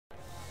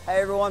Hey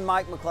everyone,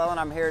 Mike McClellan.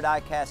 I'm here at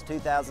ICAST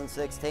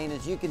 2016.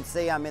 As you can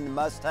see, I'm in the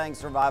Mustang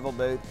survival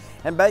booth.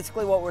 And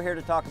basically what we're here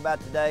to talk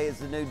about today is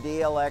the new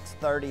DLX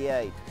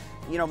 38.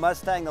 You know,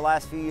 Mustang the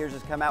last few years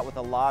has come out with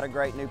a lot of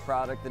great new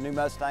product, the new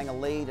Mustang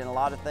Elite, and a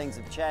lot of things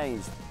have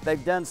changed.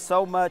 They've done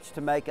so much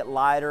to make it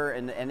lighter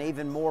and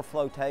even more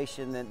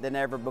flotation than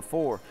ever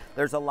before.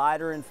 There's a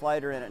lighter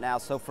inflator in it now,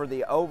 so for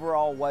the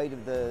overall weight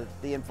of the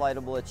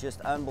inflatable, it's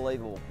just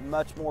unbelievable,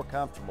 much more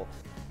comfortable.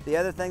 The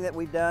other thing that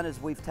we've done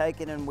is we've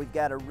taken and we've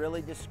got a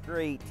really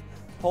discreet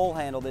pull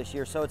handle this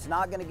year, so it's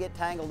not going to get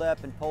tangled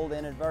up and pulled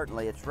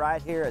inadvertently. It's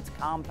right here, it's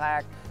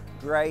compact,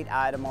 great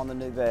item on the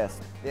new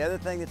vest. The other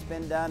thing that's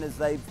been done is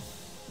they've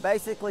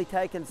basically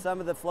taken some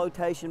of the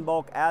flotation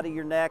bulk out of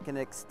your neck and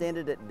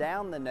extended it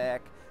down the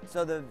neck,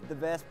 so the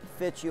vest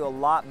fits you a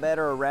lot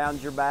better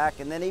around your back.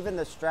 And then even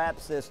the strap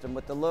system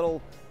with the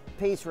little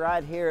piece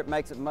right here, it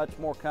makes it much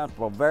more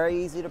comfortable.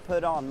 Very easy to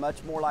put on,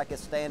 much more like a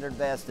standard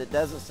vest. It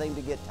doesn't seem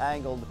to get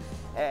tangled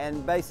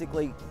and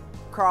basically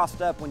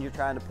crossed up when you're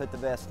trying to put the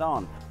vest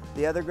on.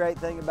 The other great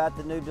thing about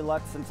the new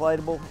deluxe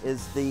inflatable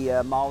is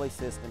the MOLLE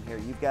system here.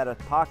 You've got a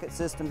pocket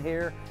system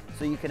here,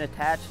 so you can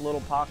attach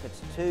little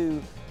pockets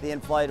to the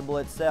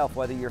inflatable itself.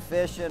 Whether you're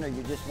fishing or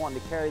you're just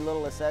wanting to carry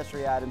little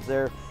accessory items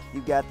there,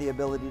 you've got the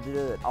ability to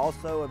do it.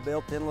 Also a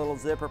built-in little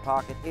zipper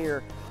pocket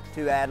here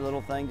to add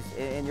little things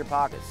in your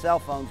pocket. Cell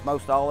phones,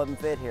 most all of them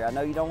fit here. I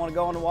know you don't want to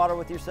go in the water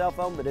with your cell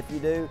phone, but if you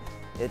do,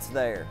 it's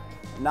there.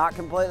 Not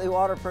completely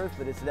waterproof,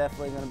 but it's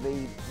definitely going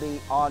to be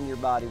on your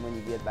body when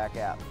you get back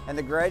out. And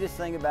the greatest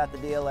thing about the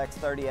DLX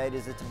 38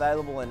 is it's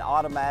available in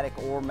automatic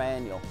or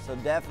manual. So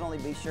definitely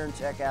be sure and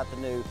check out the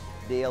new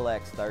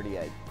DLX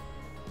 38.